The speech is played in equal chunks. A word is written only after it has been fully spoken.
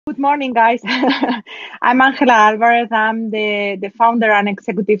Good morning, guys. I'm Angela Alvarez. I'm the founder and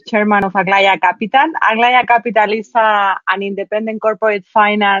executive chairman of Aglaia Capital. Aglaia Capital is an independent corporate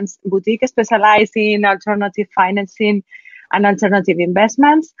finance boutique specialized in alternative financing and alternative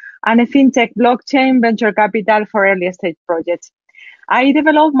investments, and a fintech blockchain venture capital for early stage projects. I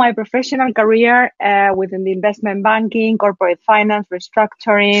developed my professional career within the investment banking, corporate finance,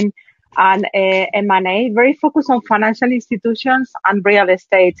 restructuring, and M&A, very focused on financial institutions and real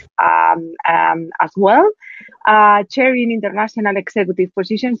estate as well, chairing international executive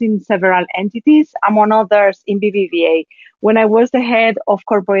positions in several entities, among others in BBVA, when I was the head of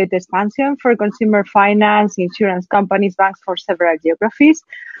corporate expansion for consumer finance, insurance companies, banks for several geographies,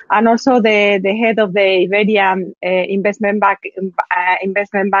 and also the head of the Iberian investment banking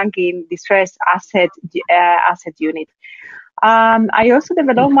distressed asset unit. I also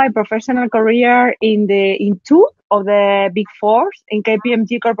developed my professional career in two of the big fours in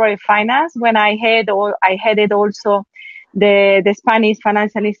KPMG Corporate Finance when I headed also the Spanish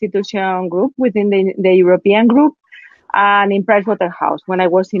financial institution group within the European group, and in Pricewaterhouse when I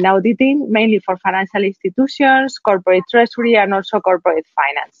was in auditing, mainly for financial institutions, corporate treasury, and also corporate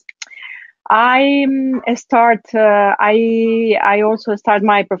finance. I also start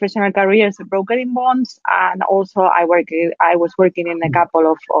my professional career as a broker in bonds, and also I was working in a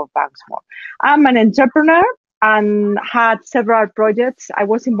couple of banks more. I'm an entrepreneur and had several projects. I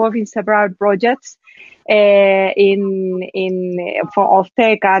was involved in several projects of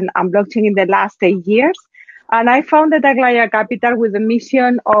tech and blockchain in the last 8 years. And I founded Aglaia Capital with the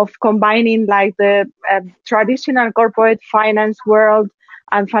mission of combining like the traditional corporate finance world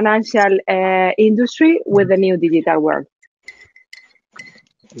and financial industry with the new digital world.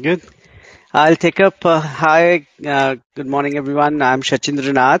 Good. I'll take up. Hi, good morning, everyone. I'm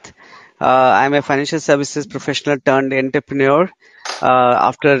Shachindra Nath. I'm a financial services professional turned entrepreneur.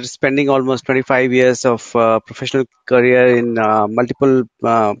 After spending almost 25 years of professional career in multiple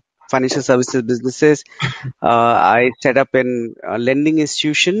financial services businesses, I set up a lending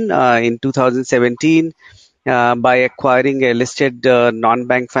institution in 2017 by acquiring a listed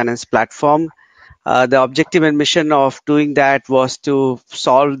non-bank finance platform. The objective and mission of doing that was to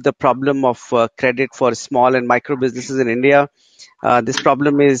solve the problem of credit for small and micro businesses in India. This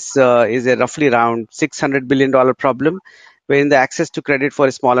problem is a roughly around $600 billion problem, wherein the access to credit for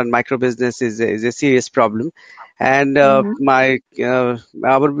a small and micro business is a serious problem. And our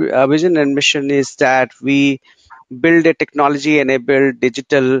vision and mission is that we build a technology-enabled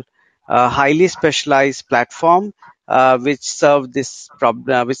digital, highly specialized platform which serve this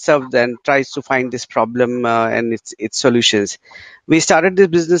problem, which serves and tries to find this problem and its solutions. We started this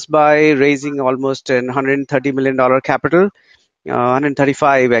business by raising almost $130 million capital.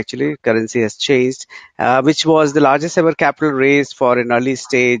 135 actually, currency has changed, which was the largest ever capital raised for an early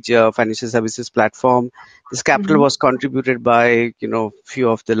stage financial services platform. This capital was contributed by few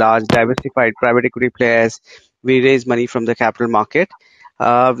of the large diversified private equity players. We raised money from the capital market.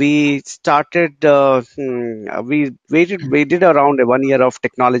 We started, we did around 1 year of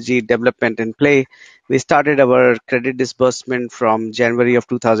technology development and play. We started our credit disbursement from January of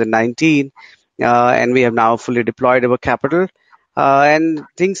 2019, and we have now fully deployed our capital. And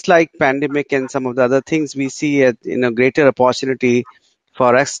things like pandemic and some of the other things, we see a greater opportunity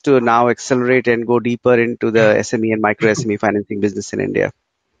for us to now accelerate and go deeper into the SME and micro SME financing business in India.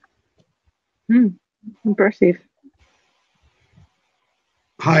 Impressive.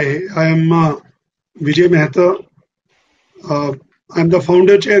 Hi, I am Vijay Mehta. I'm the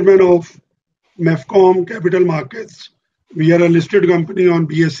founder chairman of Mefcom Capital Markets. We are a listed company on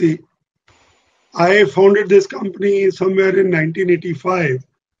BSE. I founded this company somewhere in 1985,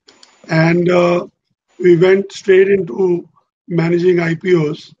 and we went straight into managing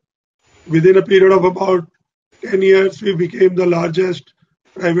IPOs. Within a period of about 10 years, we became the largest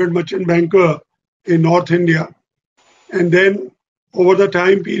private merchant banker in North India. And then over the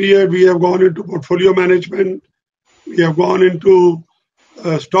time period, we have gone into portfolio management. We have gone into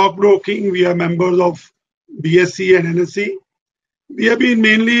stockbroking. We are members of BSE and NSE. We have been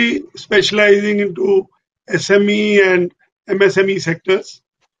mainly specializing into SME and MSME sectors.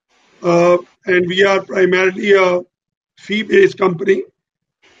 And we are primarily a fee-based company.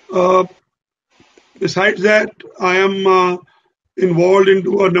 Besides that, I am involved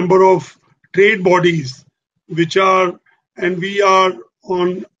into a number of trade bodies, and we are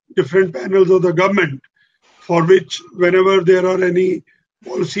on different panels of the government, for which whenever there are any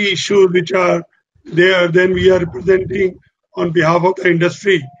policy issues which are there, then we are representing on behalf of the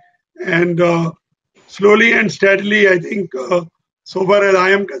industry. And slowly and steadily, I think, so far as I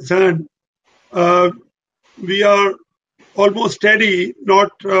am concerned, we are almost steady,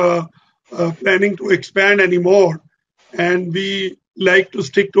 not planning to expand anymore. And we like to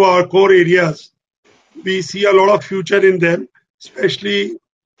stick to our core areas. We see a lot of future in them, especially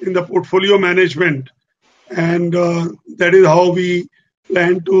in the portfolio management. And that is how we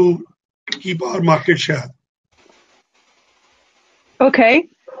plan to keep our market share. Okay.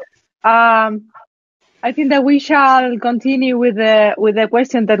 I think that we shall continue with the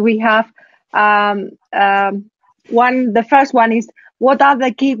question that we have. The first one is, what are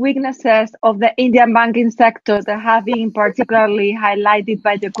the key weaknesses of the Indian banking sector that have been particularly highlighted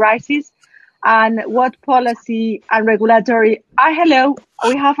by the crisis? And what policy and regulatory... hello,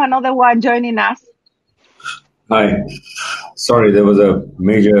 we have another one joining us. Hi. Sorry, there was a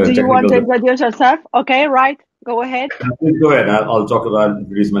major Do you want to introduce yourself? Okay, right. Go ahead. Please go ahead. I'll talk about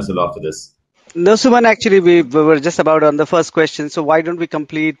introduce myself after this. No, Suman, actually, we were just about on the first question. So why don't we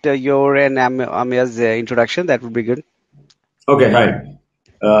complete your and Ameya's introduction? That would be good. Okay, hi.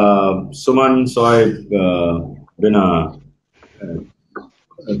 Suman, so I've been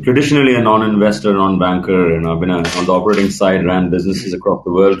traditionally a non-investor, non-banker, and I've been on the operating side, ran businesses across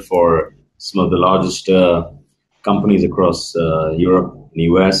the world for some of the largest companies across Europe and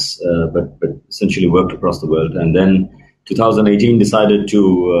US, but essentially worked across the world. And then 2018 decided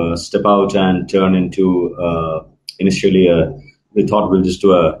to step out and turn into initially we thought we'll just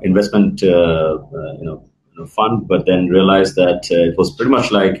do a investment fund, but then realized that it was pretty much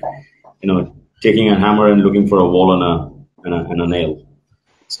like taking a hammer and looking for a wall and a nail.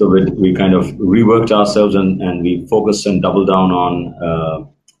 So we kind of reworked ourselves and we focused and doubled down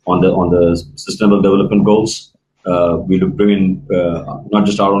on the sustainable development goals. We bring in not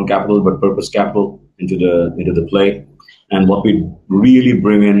just our own capital but purpose capital into the play. And what we really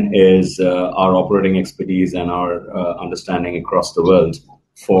bring in is our operating expertise and our understanding across the world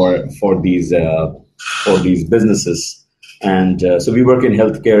for these businesses. And so we work in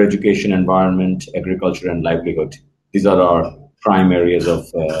healthcare, education, environment, agriculture, and livelihood. These are our prime areas of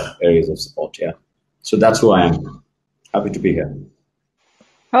support. Yeah. So that's who I am. Happy to be here.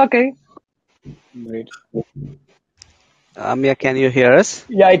 Okay. Great. Ameya, can you hear us?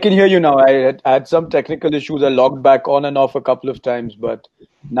 Yeah, I can hear you now. I had some technical issues. I logged back on and off a couple of times, but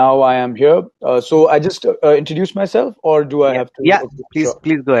now I am here. So I just introduce myself, or do I have to? Yeah, okay, please, sure.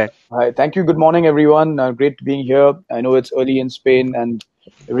 please go ahead. Hi, thank you. Good morning, everyone. Great being here. I know it's early in Spain and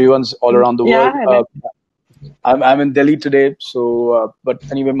everyone's all around the world. I'm in Delhi today, so but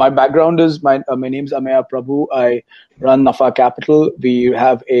anyway, my background is my name's Ameya Prabhu. I run Nafa Capital.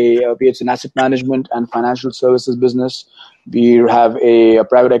 It's an asset management and financial services business. We have a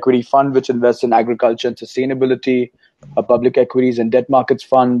private equity fund which invests in agriculture and sustainability, a public equities and debt markets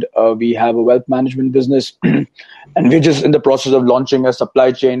fund. We have a wealth management business, and we're just in the process of launching a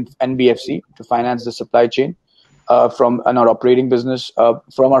supply chain NBFC to finance the supply chain. From our operating business.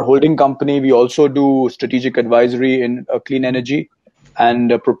 From our holding company, we also do strategic advisory in clean energy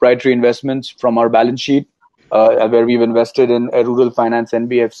and proprietary investments from our balance sheet, where we've invested in a rural finance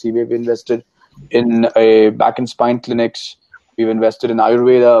NBFC. We've invested in back and spine clinics. We've invested in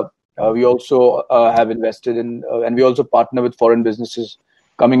Ayurveda. We also have invested in, and we also partner with foreign businesses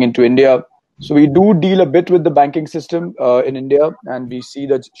coming into India. So we do deal a bit with the banking system in India, and we see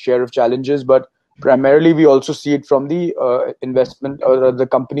the share of challenges, but primarily, we also see it from the investment or the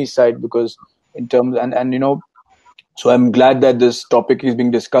company side, because in terms so I'm glad that this topic is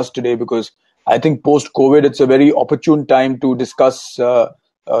being discussed today, because I think post-COVID, it's a very opportune time to discuss the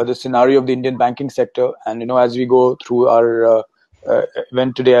scenario of the Indian banking sector. And as we go through our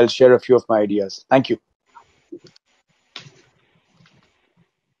event today, I'll share a few of my ideas. Thank you.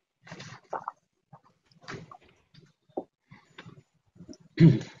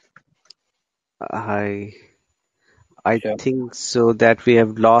 I think so that we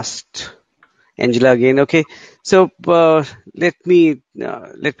have lost Angela again. Okay, so let me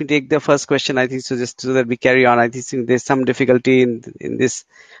take the first question. I think so, just so that we carry on. I think there's some difficulty in this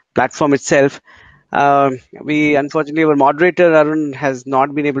platform itself. We unfortunately, our moderator Arun has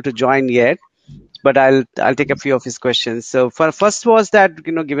not been able to join yet, but I'll take a few of his questions. So first was that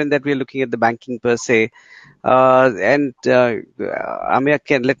given that we're looking at the banking per se. Ameya,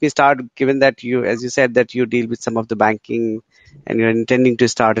 let me start, given that you, as you said, that you deal with some of the banking and you're intending to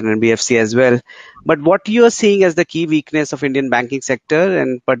start an NBFC as well. But what you are seeing as the key weakness of Indian banking sector,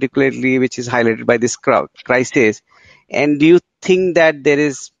 and particularly which is highlighted by this crisis, and do you think that there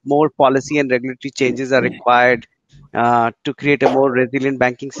is more policy and regulatory changes are required to create a more resilient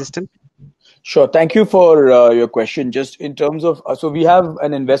banking system? Sure. Thank you for your question. Just in terms of, so we have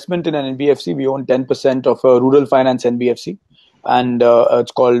an investment in an NBFC. We own 10% of a rural finance NBFC, and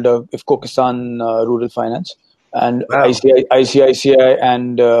it's called IFFCO Kisan Rural Finance. and Wow. ICICI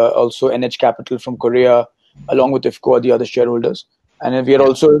and also NH Capital from Korea, along with IFCO, are the other shareholders. And we are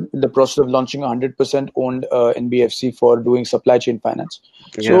also in the process of launching a 100% owned NBFC for doing supply chain finance.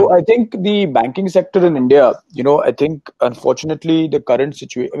 So I think the banking sector in India, I think unfortunately the current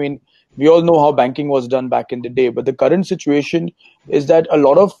situation, I mean, we all know how banking was done back in the day, but the current situation is that a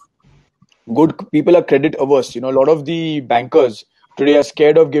lot of good people are credit averse. A lot of the bankers today are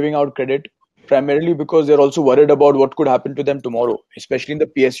scared of giving out credit, primarily because they're also worried about what could happen to them tomorrow, especially in the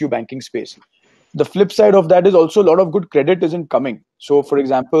PSU banking space. The flip side of that is also a lot of good credit isn't coming. So, for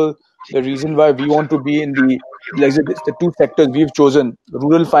example, the reason why we want to be in the two sectors we've chosen,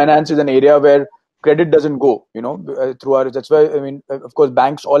 rural finance is an area where credit doesn't go, through our, that's why, I mean, of course,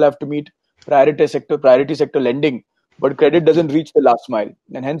 banks all have to meet priority sector lending, but credit doesn't reach the last mile.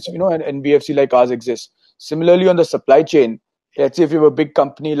 And hence, an NBFC like ours exists. Similarly, on the supply chain, let's say if you have a big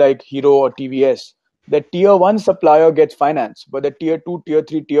company like Hero or TVS, the tier 1 supplier gets finance, but the tier 2, tier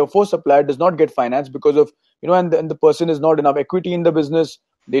 3, tier 4 supplier does not get finance because of, and the person is not enough equity in the business.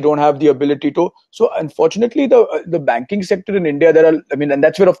 They don't have the ability to. So unfortunately, the banking sector in India, and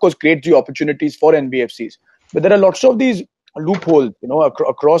that's where, of course, creates the opportunities for NBFCs. But there are lots of these loopholes,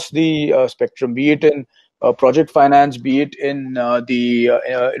 across the spectrum, be it in project finance, be it in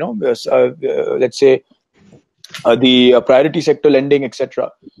let's say, the priority sector lending,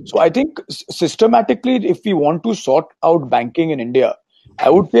 etc. So I think systematically, if we want to sort out banking in India, I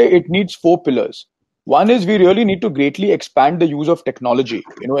would say it needs 4 pillars. One is we really need to greatly expand the use of technology,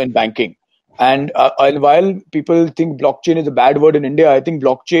 in banking. And while people think blockchain is a bad word in India, I think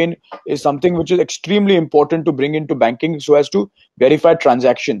blockchain is something which is extremely important to bring into banking so as to verify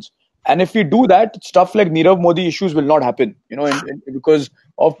transactions. And if we do that, stuff like Nirav Modi issues will not happen, because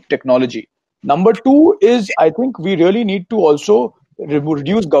of technology. Number 2 is, I think we really need to also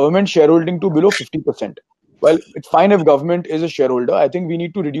reduce government shareholding to below 50%. Well, it's fine if government is a shareholder. I think we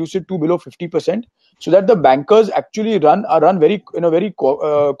need to reduce it to below 50% so that the bankers actually run very in a very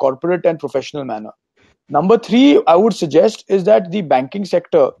corporate and professional manner. Number 3, I would suggest, is that the banking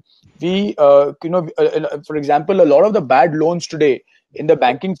sector, for example, a lot of the bad loans today in the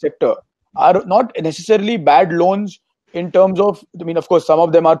banking sector are not necessarily bad loans in terms of, of course, some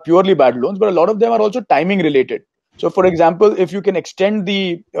of them are purely bad loans, but a lot of them are also timing related. So, for example, if you can extend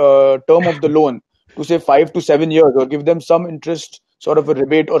the term of the loan to say 5 to 7 years, or give them some interest sort of a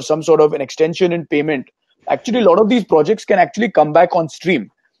rebate or some sort of an extension in payment, actually a lot of these projects can actually come back on stream.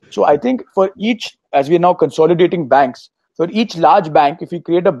 So I think for each, as we are now consolidating banks, for each large bank, if we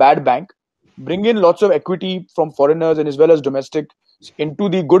create a bad bank, bring in lots of equity from foreigners and as well as domestic into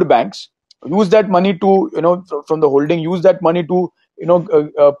the good banks, use that money to, from the holding, use that money to,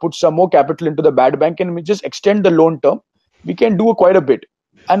 put some more capital into the bad bank, and we just extend the loan term. We can do quite a bit.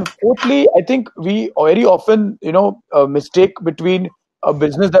 And fourthly, I think we very often, mistake between a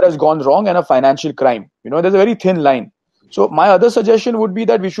business that has gone wrong and a financial crime. There's a very thin line. So my other suggestion would be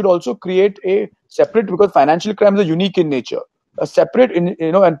that we should also create a separate, because financial crimes are unique in nature, a separate,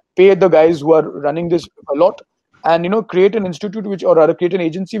 and pay the guys who are running this a lot, and create an institute or rather create an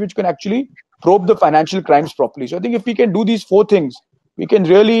agency which can actually probe the financial crimes properly. So I think if we can do these 4 things, we can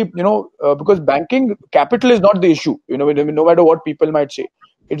really, because banking capital is not the issue, no matter what people might say.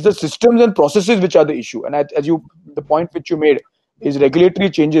 It's the systems and processes which are the issue. And the point which you made is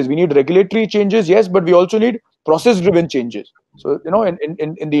regulatory changes. We need regulatory changes, yes, but we also need process-driven changes. So, in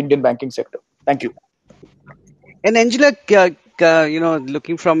the Indian banking sector. Thank you. And Angela,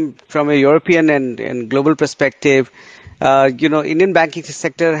 looking from a European and global perspective, Indian banking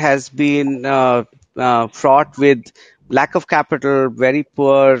sector has been fraught with lack of capital, very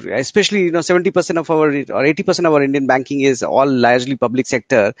poor, especially 70% of our or 80% of our Indian banking is all largely public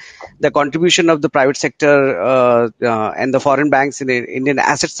sector. The contribution of the private sector and the foreign banks in the Indian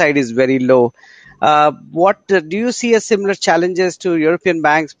asset side is very low. What do you see as similar challenges to European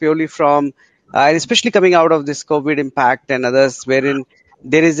banks, purely from and especially coming out of this COVID impact and others, wherein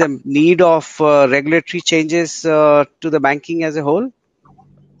there is a need of regulatory changes to the banking as a whole?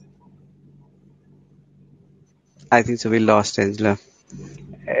 I think so. We lost Angela.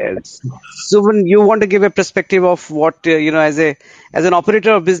 Suman, you want to give a perspective of what as an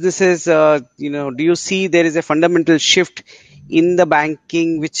operator of businesses, do you see there is a fundamental shift in the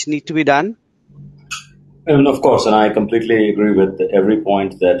banking which need to be done? And of course, and I completely agree with every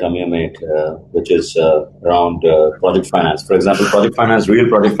point that Ameya made, which is around project finance. For example, real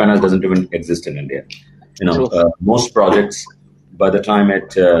project finance doesn't even exist in India. Most projects, by the time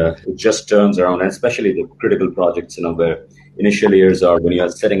it just turns around, and especially the critical projects, where initial years are when you are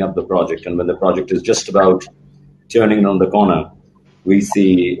setting up the project, and when the project is just about turning on the corner, We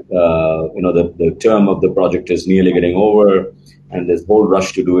see, the term of the project is nearly getting over, and there's whole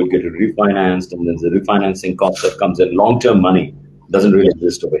rush to do it, get it refinanced, and there's the refinancing cost that comes in. Long-term money doesn't really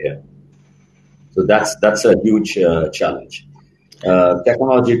exist over here. So that's a huge challenge.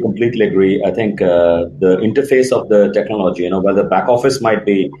 Technology, completely agree. I think the interface of the technology, while the back office might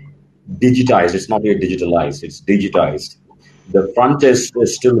be digitized, it's not yet digitalized, it's digitized. The front is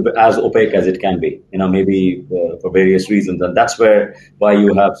still as opaque as it can be, maybe for various reasons. And that's why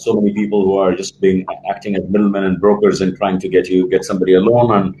you have so many people who are just acting as middlemen and brokers and trying to get somebody a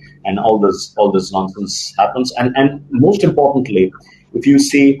loan, and all this nonsense happens. And most importantly, if you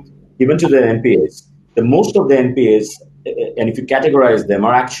see, even to the NPAs, most of the NPAs, and if you categorize them,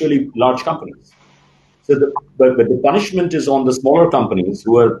 are actually large companies. So, but the punishment is on the smaller companies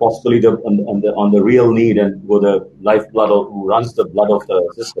who are possibly on the real need and who are the lifeblood who runs the blood of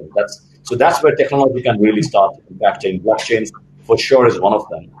the system. That's where technology can really start impacting. Blockchains for sure is one of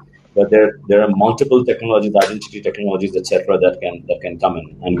them, but there are multiple technologies, identity technologies, etc., that can come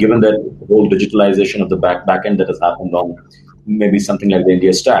in. And given that whole digitalization of the back end that has happened on maybe something like the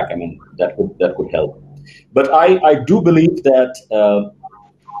India stack, that could help. But I do believe that.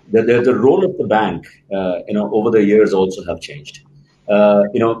 The role of the bank, over the years also have changed.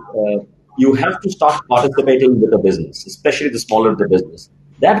 You have to start participating with the business, especially the smaller the business.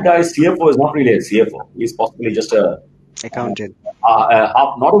 That guy's CFO is not really a CFO. He's possibly just a accountant.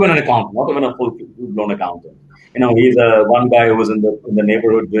 Not even an accountant, not even a full-blown accountant. He's one guy who was in the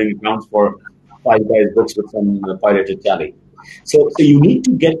neighborhood doing accounts for 5 guys' books with some pirated tally. So you need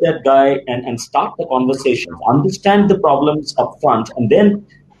to get that guy and start the conversations, understand the problems up front, and then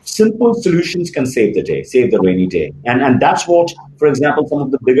simple solutions can save the day, save the rainy day. And that's what, for example, some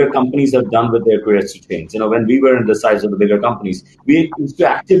of the bigger companies have done with their credit chains. When we were in the size of the bigger companies, we used to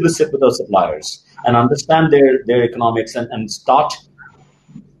actively sit with our suppliers and understand their economics and start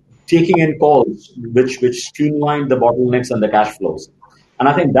taking in calls which streamline the bottlenecks and the cash flows. And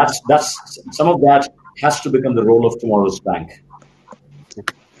I think that's some of that has to become the role of tomorrow's bank.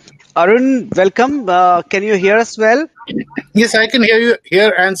 Arun, welcome. Can you hear us well? Yes, I can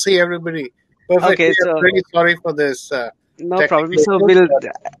hear and see everybody perfectly. Okay, so I'm very sorry for this. No problem. So we'll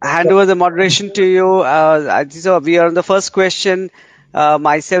hand over the moderation to you. So we are on the first question.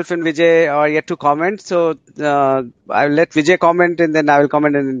 Myself and Vijay are yet to comment. So I'll let Vijay comment, and then I will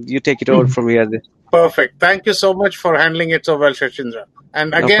comment, and you take it over from here. Perfect. Thank you so much for handling it so well, Shachindra.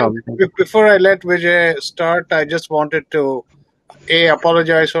 And again, before I let Vijay start, I just wanted to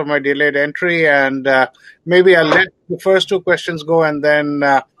apologize for my delayed entry, and maybe I'll let the first two questions go, and then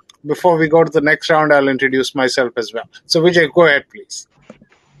before we go to the next round, I'll introduce myself as well. So Vijay, go ahead, please.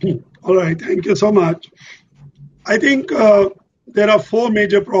 All right, thank you so much. I think there are 4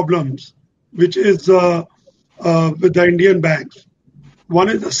 major problems, which is with the Indian banks. One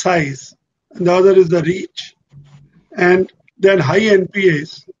is the size, and the other is the reach, and then high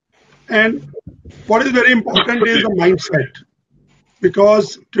NPAs. And what is very important is the mindset,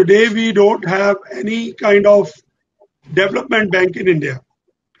 because today we don't have any kind of development bank in India.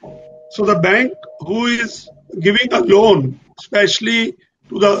 So the bank who is giving a loan, especially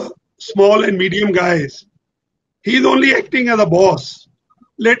to the small and medium guys, he's only acting as a boss.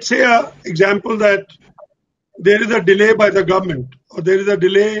 Let's say an example that there is a delay by the government, or there is a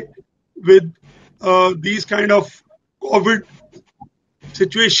delay with these kind of COVID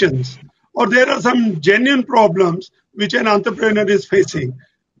situations, or there are some genuine problems which an entrepreneur is facing.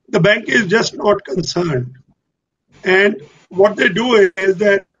 The bank is just not concerned. And what they do is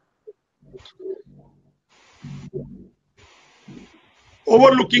that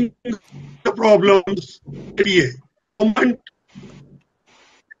overlooking the problems, moment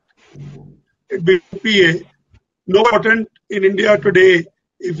PA, no important in India today.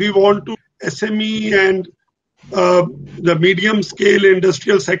 If we want to SME and the medium scale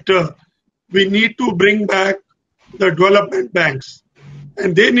industrial sector, we need to bring back the development banks,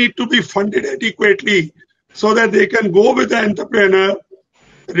 and they need to be funded adequately so that they can go with the entrepreneur,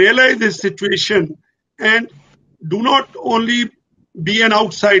 realize this situation, and do not only be an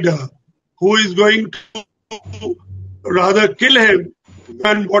outsider who is going to rather kill him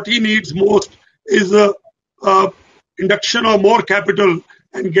when what he needs most is the induction of more capital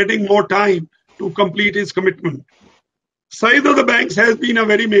and getting more time to complete his commitment. Size of the banks has been a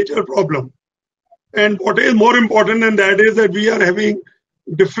very major problem. And what is more important than that is that we are having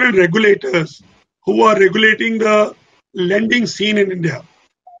different regulators who are regulating the lending scene in India.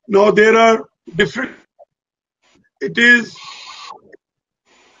 Now there are different, it is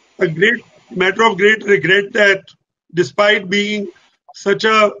a great matter of great regret that despite being such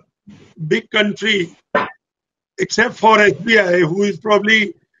a big country, except for SBI, who is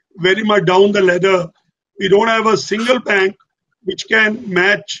probably very much down the ladder, we don't have a single bank which can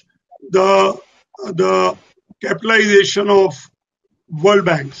match the capitalization of world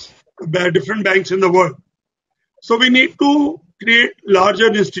banks, different banks in the world. So we need to create larger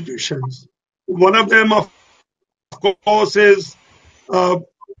institutions. One of them, of course, is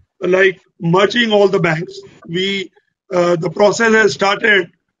like merging all the banks. The process has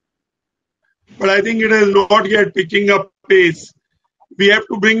started, but I think it is not yet picking up pace. We have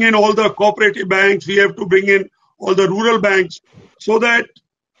to bring in all the cooperative banks. We have to bring in all the rural banks so that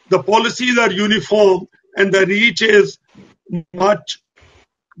the policies are uniform and the reach is much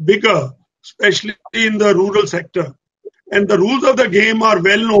bigger, especially in the rural sector. And the rules of the game are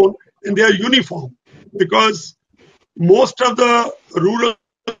well known and they are uniform because most of the rural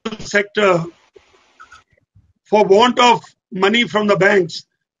sector, for want of money from the banks,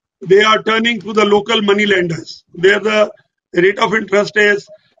 they are turning to the local money lenders, where the rate of interest is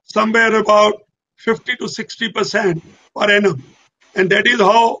somewhere about 50 to 60% per annum. And that is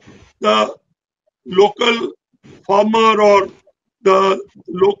how the local farmer or the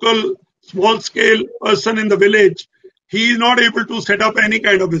local small-scale person in the village, he is not able to set up any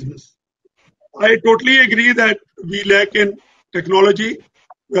kind of business. I totally agree that we lack in technology.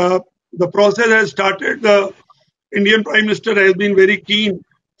 The process has started. The Indian Prime Minister has been very keen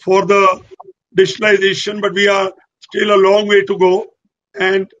for the digitalization, but we are still a long way to go.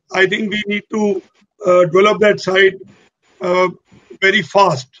 And I think we need to develop that side very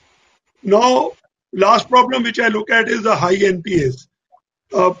fast. Now, last problem which I look at is the high NPAs.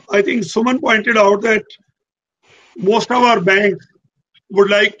 I think Suman pointed out that most of our banks would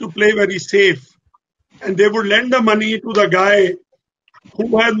like to play very safe and they would lend the money to the guy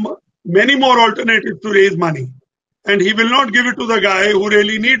who has many more alternatives to raise money. And he will not give it to the guy who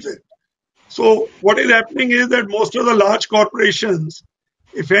really needs it. So what is happening is that most of the large corporations,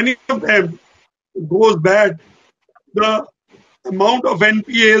 if any of them goes bad, the amount of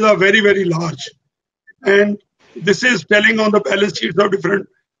NPAs are very, very large. And this is telling on the balance sheets of different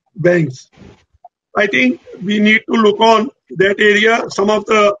banks. I think we need to look on that area. Some of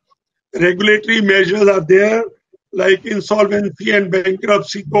the regulatory measures are there, like insolvency and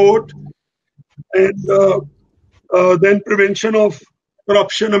bankruptcy court, and then prevention of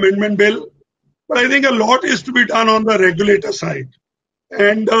corruption amendment bill. But I think a lot is to be done on the regulator side.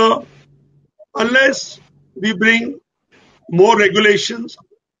 And unless we bring more regulations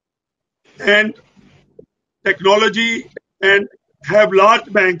and technology and have large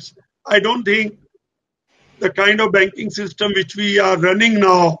banks, I don't think the kind of banking system which we are running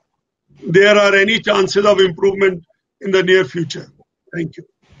now, there are any chances of improvement in the near future. Thank you.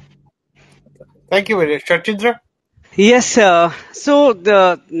 Thank you, Vijay. Shachindra? Yes, so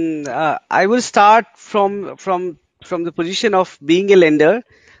I will start from the position of being a lender,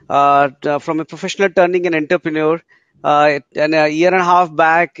 from a professional turning an entrepreneur. And a year and a half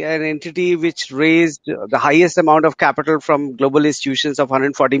back, an entity which raised the highest amount of capital from global institutions of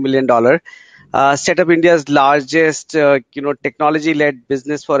 $140 million, set up India's largest, technology-led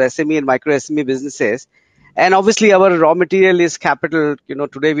business for SME and micro SME businesses. And obviously, our raw material is capital.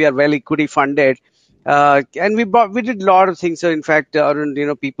 Today we are well equity funded. And we did a lot of things. So in fact, Arun,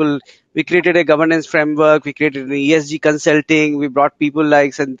 we created a governance framework. We created an ESG consulting. We brought people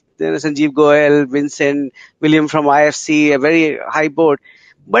like Sanjeev Goel, Vincent, William from IFC, a very high board.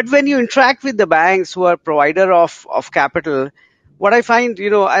 But when you interact with the banks who are provider of capital, what I find,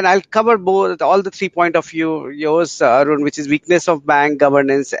 and I'll cover all the 3 points of yours, Arun, which is weakness of bank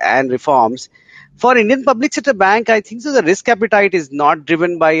governance and reforms. For Indian public sector bank, I think so the risk appetite is not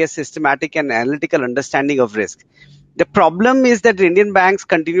driven by a systematic and analytical understanding of risk. The problem is that Indian banks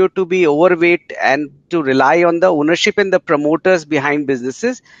continue to be overweight and to rely on the ownership and the promoters behind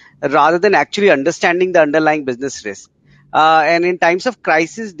businesses rather than actually understanding the underlying business risk. And in times of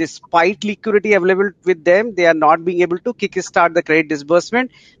crisis, despite liquidity available with them, they are not being able to kickstart the credit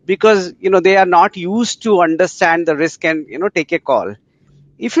disbursement because, they are not used to understand the risk and, take a call.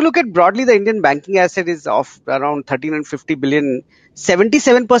 If you look at broadly, the Indian banking asset is of around 1350 billion.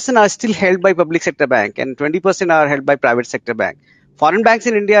 77% are still held by public sector bank and 20% are held by private sector bank. Foreign banks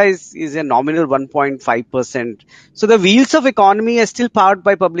in India is a nominal 1.5%. So the wheels of economy are still powered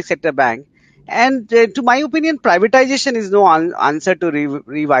by public sector bank. And to my opinion, privatization is no answer to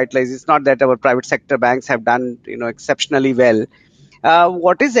revitalize. It's not that our private sector banks have done, exceptionally well.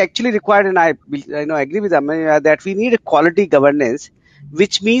 What is actually required, and I agree with Ameya, that we need a quality governance,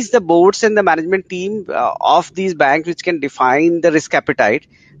 which means the boards and the management team of these banks which can define the risk appetite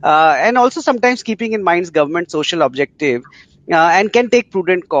and also sometimes keeping in mind government social objective and can take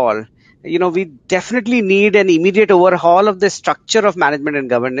prudent call. we definitely need an immediate overhaul of the structure of management and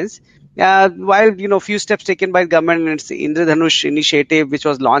governance. While few steps taken by government in its Indradhanush initiative, which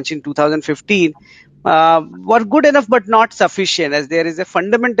was launched in 2015, were good enough but not sufficient, as there is a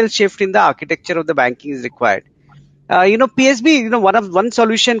fundamental shift in the architecture of the banking is required. PSB, one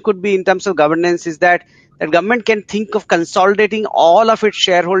solution could be in terms of governance is that government can think of consolidating all of its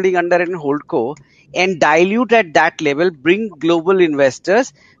shareholding under an holdco and dilute at that level, bring global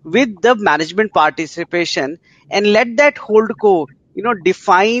investors with the management participation, and let that holdco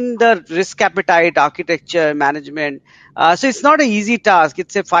define the risk appetite, architecture, management. So it's not an easy task.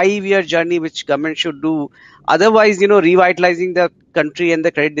 It's a 5-year journey which government should do. Otherwise, revitalizing the country and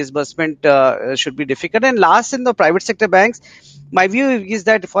the credit disbursement should be difficult. And last, in the private sector banks, my view is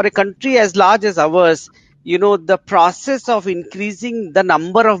that for a country as large as ours, the process of increasing the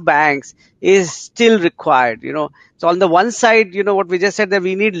number of banks is still required. So on the one side, what we just said, that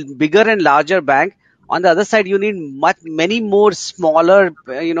we need bigger and larger bank. On the other side, you need many more smaller,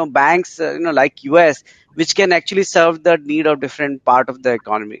 banks, like US, which can actually serve the need of different part of the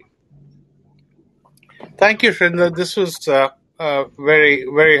economy. Thank you, Shachindra. This was very,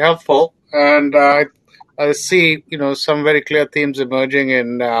 very helpful, and I see some very clear themes emerging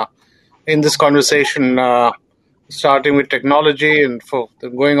in this conversation, starting with technology and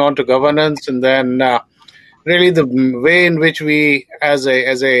going on to governance, and then really the way in which we, as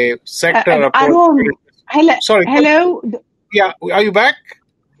a sector, Arun, hello. Sorry. Hello. Yeah, are you back?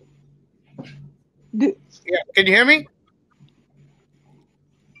 Yeah, can you hear me?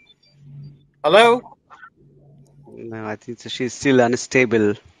 Hello. No, I think so. She's still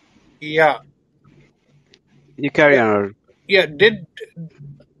unstable. Yeah. You carry on. Yeah.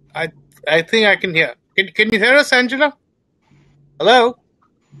 I think I can hear. Can you hear us, Angela? Hello.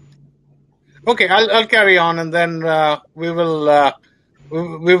 Okay, I'll carry on, and then we will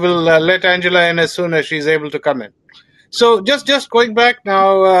let Angela in as soon as she's able to come in. So just going back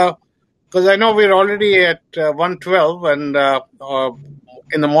now, because I know we're already at 1:12 and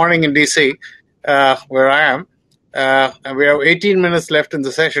in the morning in DC, where I am. And we have 18 minutes left in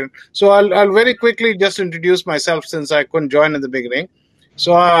the session. So I'll very quickly just introduce myself, since I couldn't join in the beginning.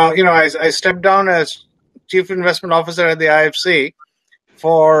 So, I stepped down as Chief Investment Officer at the IFC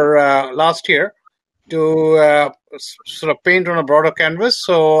for last year to sort of paint on a broader canvas.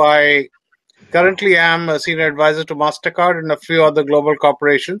 So I currently am a senior advisor to Mastercard and a few other global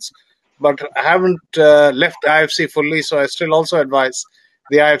corporations, but I haven't left the IFC fully, so I still also advise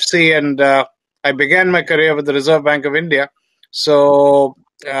the IFC, and I began my career with the Reserve Bank of India. So,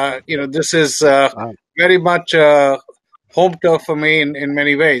 this is very much home turf for me in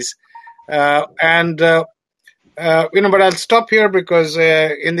many ways. But I'll stop here because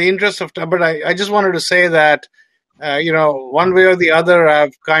in the interest of time, but I just wanted to say that, one way or the other,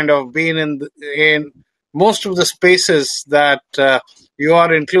 I've kind of been in most of the spaces that you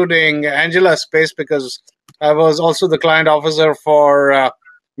are, including Angela's space, because I was also the client officer for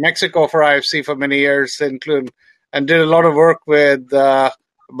Mexico for IFC for many years, and did a lot of work with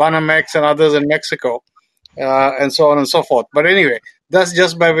Banamex and others in Mexico, and so on and so forth. But anyway, that's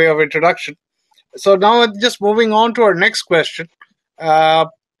just by way of introduction. So now just moving on to our next question,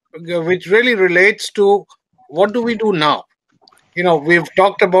 which really relates to what do we do now? We've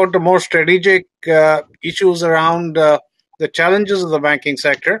talked about the more strategic issues around the challenges of the banking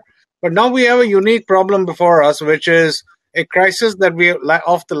sector, but now we have a unique problem before us, which is a crisis that we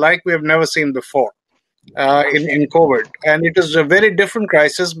have never seen before in COVID. And it is a very different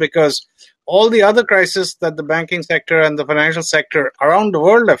crisis, because all the other crises that the banking sector and the financial sector around the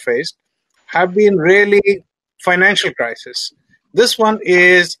world have faced have been really financial crisis. This one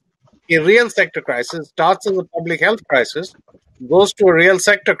is a real sector crisis, starts as a public health crisis, goes to a real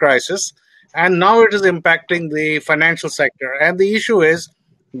sector crisis, and now it is impacting the financial sector. And the issue is,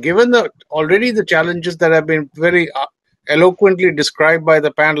 given already the challenges that have been very eloquently described by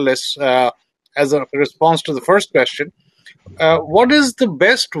the panelists as a response to the first question, what is the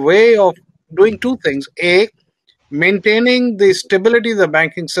best way of doing two things? A, maintaining the stability of the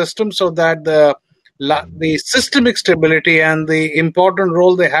banking system so that the systemic stability and the important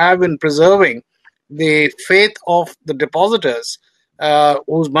role they have in preserving the faith of the depositors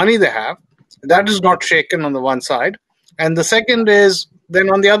whose money they have, that is not shaken on the one side. And the second is, then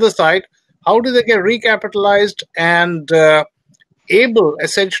on the other side, how do they get recapitalized and able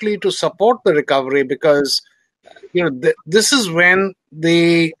essentially to support the recovery? Because this is when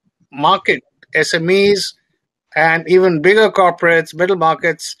the market, SMEs, and even bigger corporates, middle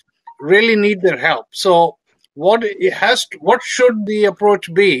markets, really need their help. So what should the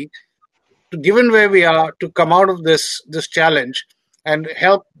approach be, given where we are, to come out of this challenge? and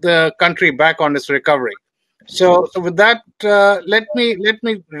help the country back on its recovery. So with that, let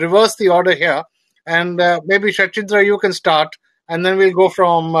me reverse the order here, and maybe Shachindra, you can start, and then we'll go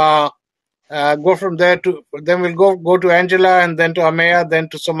from there to go to Angela, and then to Ameya, then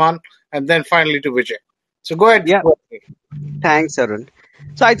to Suman, and then finally to Vijay. So go ahead. Yeah. Thanks, Arun.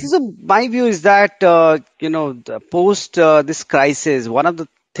 So I think so. My view is that post this crisis, one of the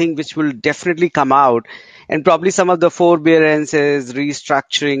things which will definitely come out, and probably some of the forbearances,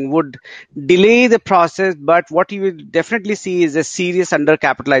 restructuring would delay the process. But what you will definitely see is a serious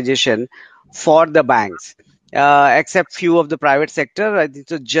undercapitalization for the banks. Except few of the private sector, I think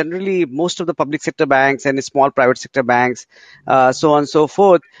so. Generally, most of the public sector banks and small private sector banks, so on and so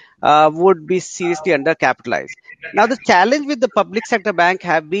forth, would be seriously undercapitalized. Now, the challenge with the public sector bank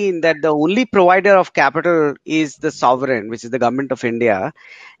have been that the only provider of capital is the sovereign, which is the government of India,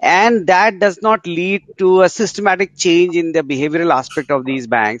 and that does not lead to a systematic change in the behavioral aspect of these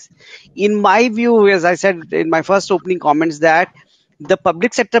banks. In my view, as I said in my first opening comments, that the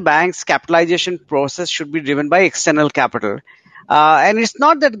public sector banks capitalization process should be driven by external capital. And it's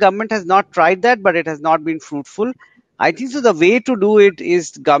not that government has not tried that, but it has not been fruitful. I think so the way to do it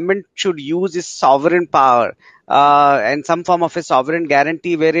is government should use its sovereign power and some form of a sovereign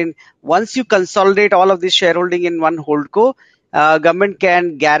guarantee, wherein once you consolidate all of this shareholding in one holdco, government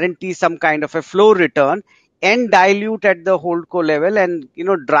can guarantee some kind of a flow return and dilute at the holdco level, and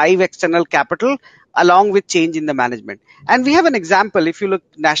drive external capital along with change in the management. And we have an example. If you look,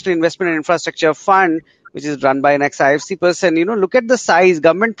 National Investment and Infrastructure Fund, which is run by an ex-IFC person, look at the size.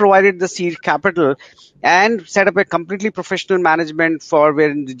 Government provided the seed capital and set up a completely professional management for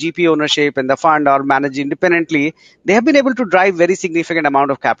wherein the GP ownership and the fund are managed independently. They have been able to drive very significant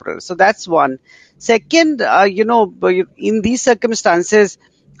amount of capital. So that's one. Second, in these circumstances,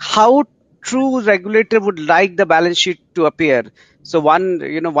 how true regulator would like the balance sheet to appear. So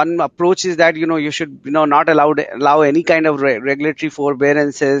one approach is that you should not allow any kind of regulatory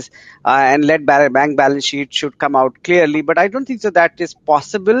forbearances and let bank balance sheet should come out clearly. But I don't think so that is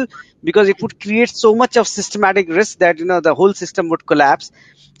possible, because it would create so much of systematic risk that the whole system would collapse.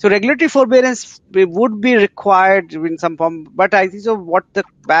 So regulatory forbearance would be required in some form. But I think so what the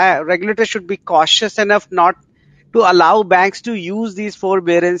regulator should be cautious enough not to allow banks to use these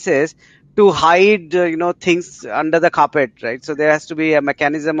forbearances to hide things under the carpet, right? So there has to be a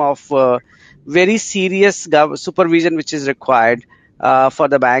mechanism of very serious supervision which is required for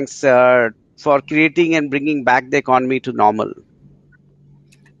the banks for creating and bringing back the economy to normal.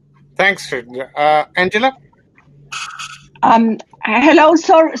 Thanks, Angela. Hello,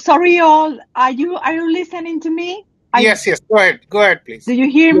 sorry all. Are you listening to me? Yes. Go ahead, please. Do you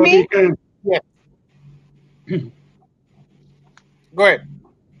hear me? Yes. Go ahead.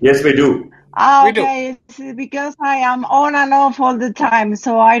 Yes, we do. Okay, it's because I am on and off all the time,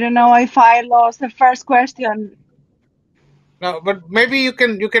 so I don't know if I lost the first question. No, but maybe you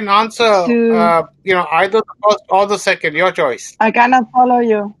can answer. Either the first or the second, your choice. I cannot follow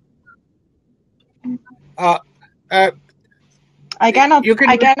you. I cannot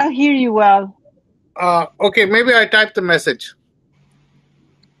hear you well. Okay, maybe I typed the message.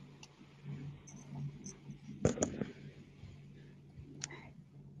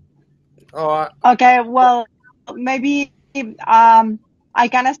 Okay, well, maybe I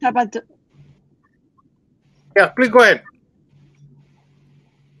can start at. Yeah, please go ahead.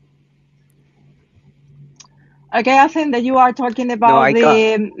 Okay, I think that you are talking about Do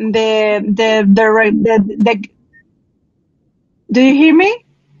you hear me?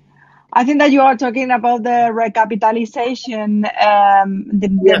 I think that you are talking about the recapitalization.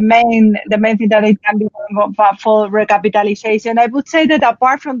 The main thing that it can be for recapitalization. I would say that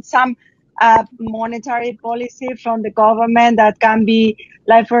apart from some monetary policy from the government that can be,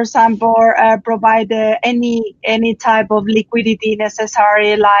 like for example, provide any type of liquidity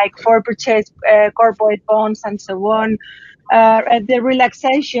necessary, like for purchase corporate bonds and so on. The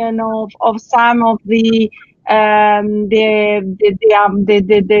relaxation of some of the amount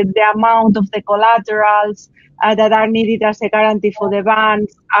of the collaterals that are needed as a guarantee for the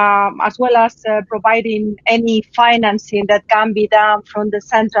banks, as well as providing any financing that can be done from the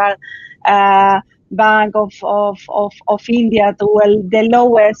central bank of India to the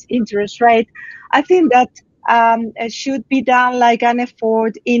lowest interest rate. I think that it should be done like an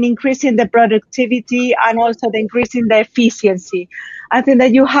effort in increasing the productivity and also increasing the efficiency. I think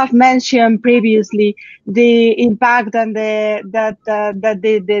that you have mentioned previously the impact and that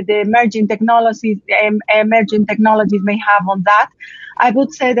the emerging technologies may have on that. I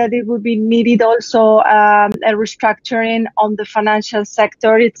would say that it would be needed also a restructuring on the financial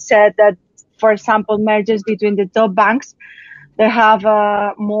sector. It's said that, for example, mergers between the top banks they have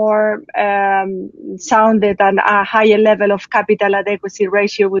a more sounded and a higher level of capital adequacy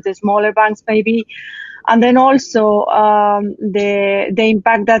ratio with the smaller banks maybe. And then also the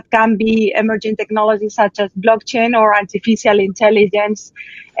impact that can be emerging technologies such as blockchain or artificial intelligence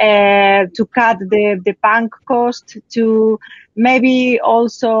to cut the bank cost, to maybe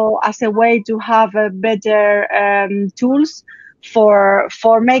also as a way to have better tools for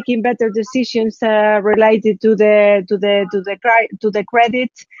making better decisions related to the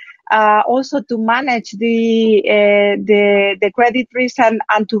credit. Also to manage the credit risk and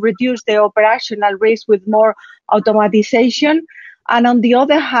to reduce the operational risk with more automatization. And on the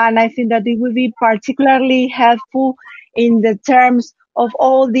other hand, I think that it will be particularly helpful in the terms of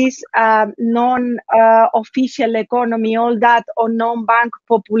all this non-official economy, all that on non-bank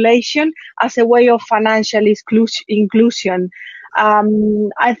population as a way of financial inclusion.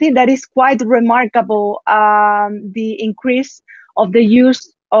 I think that is quite remarkable, the increase of the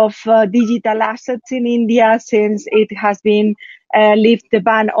use of digital assets in India since it has been lifted the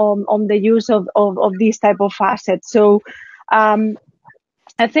ban on the use of these type of assets. So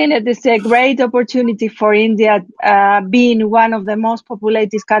I think that it's a great opportunity for India, being one of the most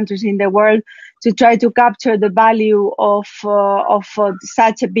populated countries in the world, to try to capture the value of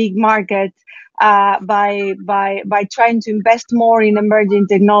such a big market by trying to invest more in emerging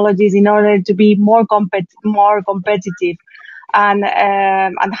technologies in order to be more competitive and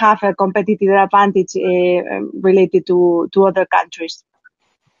have a competitive advantage related to other countries.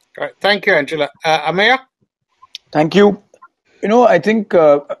 All right. Thank you, Angela. Ameya? Thank you. I think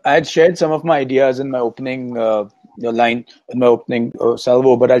I had shared some of my ideas in my opening line, in my opening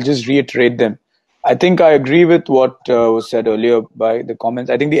salvo, but I'll just reiterate them. I think I agree with what was said earlier by the comments.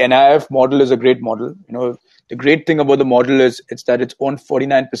 I think the NIF model is a great model. The great thing about the model is it's that it's owned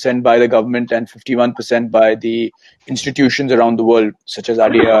 49% by the government and 51% by the institutions around the world, such as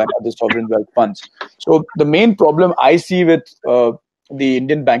Aglaia and other sovereign wealth funds. So the main problem I see with the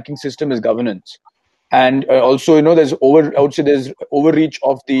Indian banking system is governance. And also, there's overreach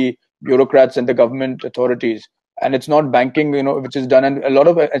of the bureaucrats and the government authorities. And it's not banking, which is done. And a lot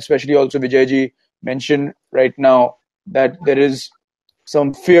of, especially also Vijay mentioned right now, that there is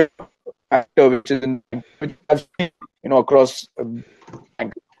some fear factor which is which I've seen, across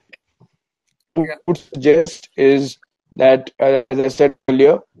bank. What I would suggest is that, as I said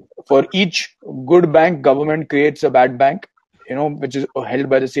earlier, for each good bank, government creates a bad bank, which is held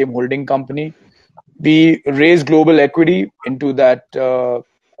by the same holding company. We raise global equity into that. We'll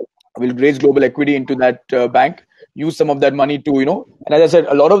raise global equity into that bank. Use some of that money to, and as I said,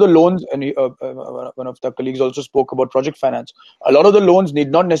 a lot of the loans, and one of the colleagues also spoke about project finance. A lot of the loans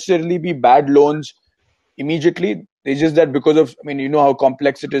need not necessarily be bad loans immediately. It's just that because of, how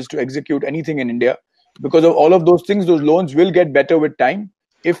complex it is to execute anything in India. Because of all of those things, those loans will get better with time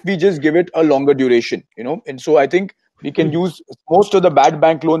if we just give it a longer duration, And so I think we can use most of the bad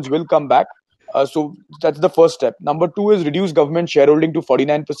bank loans will come back. So that's the first step. Number 2 is reduce government shareholding to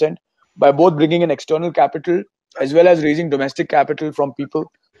 49% by both bringing in external capital as well as raising domestic capital from people.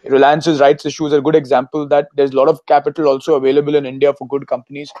 Reliance's rights issue is a good example that there's a lot of capital also available in India for good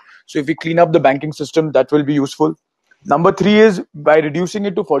companies. So if we clean up the banking system, that will be useful. Number 3 is by reducing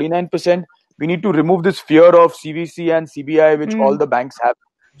it to 49%, we need to remove this fear of CVC and CBI, which all the banks have.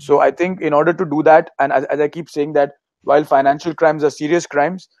 So I think in order to do that, and as I keep saying that while financial crimes are serious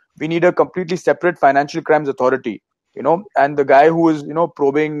crimes, we need a completely separate financial crimes authority, and the guy who is,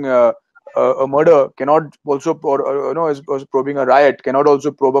 probing a murder cannot also, or is probing a riot cannot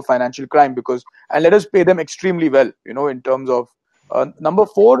also probe a financial crime and let us pay them extremely well, in terms of. Number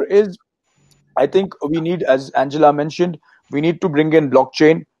 4 is, I think we need, as Angela mentioned, we need to bring in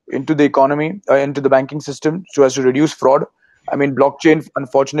blockchain into the economy, into the banking system so as to reduce fraud. Blockchain,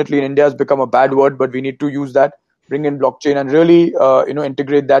 unfortunately, in India has become a bad word, but we need to use that. Bring in blockchain and really,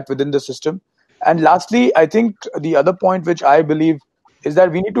 integrate that within the system. And lastly, I think the other point which I believe is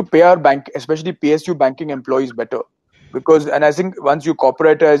that we need to pay our bank, especially PSU banking employees better. And I think once you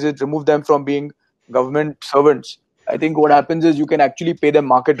corporatize it, remove them from being government servants, I think what happens is you can actually pay them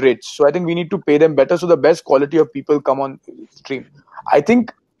market rates. So I think we need to pay them better so the best quality of people come on stream. I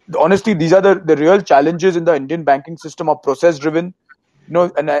think, honestly, these are the real challenges in the Indian banking system are process driven.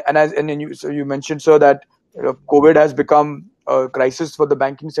 You mentioned, sir, that COVID has become a crisis for the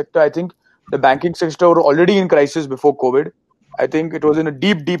banking sector. I think the banking sector were already in crisis before COVID. I think it was in a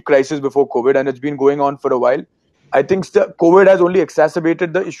deep, deep crisis before COVID, and it's been going on for a while. I think COVID has only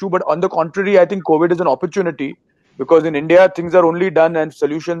exacerbated the issue, but on the contrary, I think COVID is an opportunity because in India, things are only done and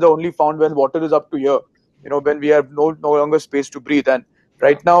solutions are only found when water is up to here, when we have no longer space to breathe. And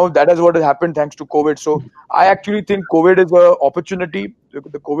Right now, that is what has happened thanks to COVID. So I actually think COVID is an opportunity. The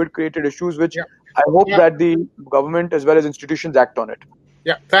COVID created issues, which I hope that the government as well as institutions act on it.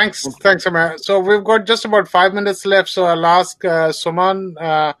 Yeah, thanks, Ameya. So we've got just about 5 minutes left. So I'll ask Suman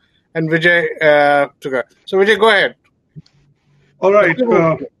and Vijay to go. So Vijay, go ahead. All right.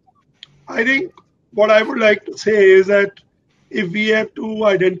 I think what I would like to say is that if we have to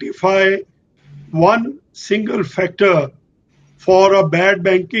identify one single factor for a bad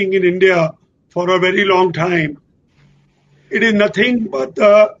banking in India for a very long time, it is nothing but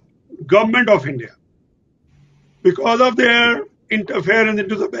the government of India. Because of their interference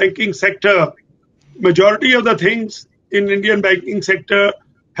into the banking sector, majority of the things in Indian banking sector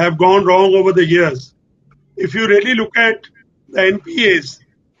have gone wrong over the years. If you really look at the NPAs,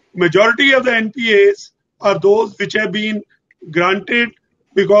 majority of the NPAs are those which have been granted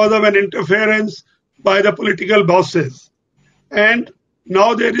because of an interference by the political bosses. And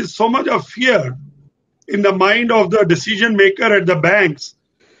now there is so much of fear in the mind of the decision maker at the banks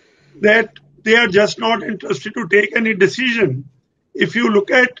that they are just not interested to take any decision. If you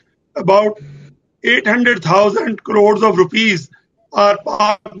look at about 800,000 crores of rupees are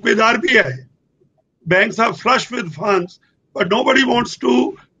parked with RBI. Banks are flush with funds, but nobody wants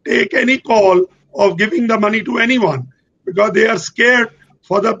to take any call of giving the money to anyone because they are scared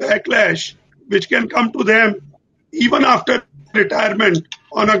for the backlash which can come to them even after retirement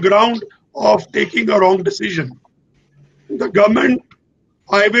on a ground of taking a wrong decision. The government,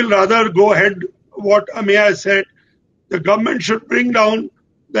 I will rather go ahead what Ameya said, the government should bring down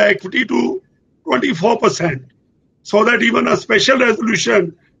the equity to 24% so that even a special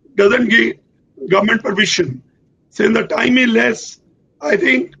resolution doesn't give government permission. Since the time is less, I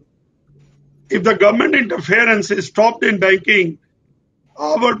think if the government interference is stopped in banking,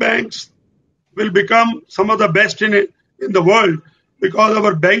 our banks will become some of the best in the world because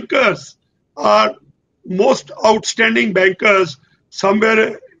our bankers are most outstanding bankers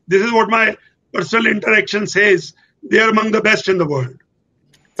somewhere. This is what my personal interaction says. They are among the best in the world.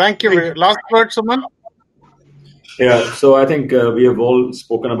 Thank you. Last word, Suman. Yeah, so I think we have all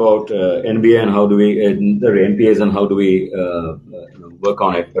spoken about NBA and how do we the NPAs and how do we work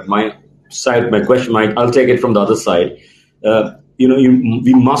on it. But my question, I'll take it from the other side.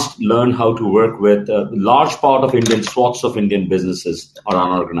 We must learn how to work with a large part of Indian swaths of Indian businesses are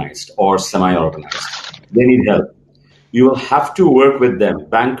unorganized or semi-organized. They need help. You will have to work with them.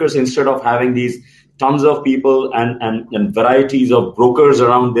 Bankers, instead of having these tons of people and varieties of brokers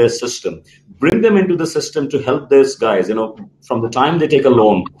around their system, bring them into the system to help those guys. From the time they take a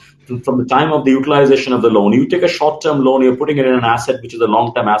loan, from the time of the utilization of the loan, you take a short-term loan, you're putting it in an asset which is a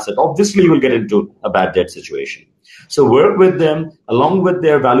long-term asset. Obviously, you will get into a bad debt situation. So work with them along with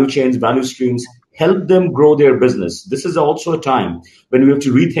their value chains, value streams, help them grow their business. This is also a time when we have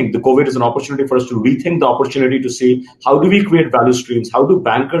to rethink. The COVID is an opportunity for us to rethink the opportunity to see how do we create value streams? How do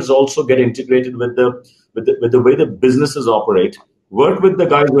bankers also get integrated with the way the businesses operate? Work with the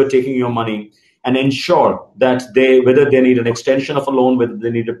guys who are taking your money and ensure that whether they need an extension of a loan, whether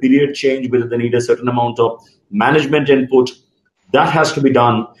they need a period change, whether they need a certain amount of management input, that has to be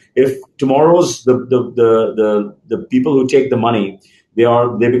done. If tomorrow's the people who take the money, they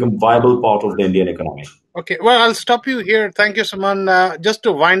become viable part of the Indian economy. Okay, well, I'll stop you here. Thank you, Suman. Just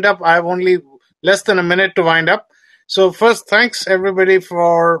to wind up, I have only less than a minute to wind up. So first, thanks everybody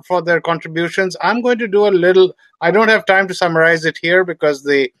for their contributions. I'm going to do a little. I don't have time to summarize it here because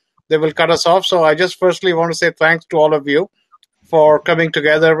they will cut us off. So I just firstly want to say thanks to all of you for coming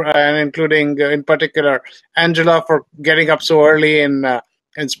together, and including in particular Angela for getting up so early in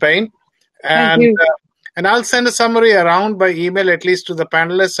Spain. Thank you. And I'll send a summary around by email, at least to the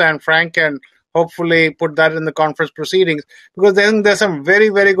panelists, and Frank can hopefully put that in the conference proceedings, because there's some very,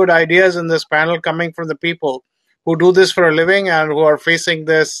 very good ideas in this panel coming from the people who do this for a living and who are facing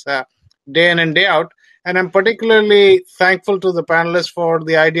this day in and day out. And I'm particularly thankful to the panelists for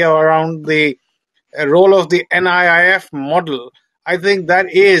the idea around the role of the NIIF model. I think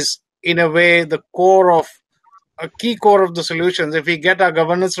that is, in a way, a key core of the solutions. If we get our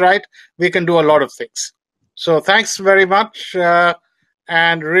governance right, we can do a lot of things. So thanks very much,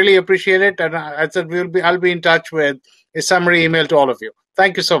 and really appreciate it. And I said I'll be in touch with a summary email to all of you.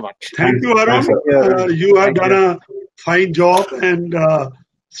 Thank you so much. Thank you, Arun. You have done a fine job and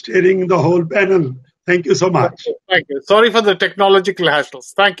steering the whole panel. Thank you so much. Thank you. Sorry for the technological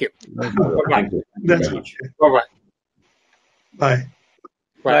hassles. Thank you. Thank you. That's okay. Bye-bye. Bye.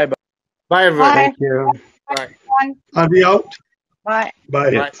 Bye. Bye, everybody. Bye. Thank you. Bye. Are we out? Bye.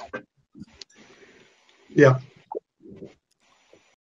 Bye. Bye. Yeah.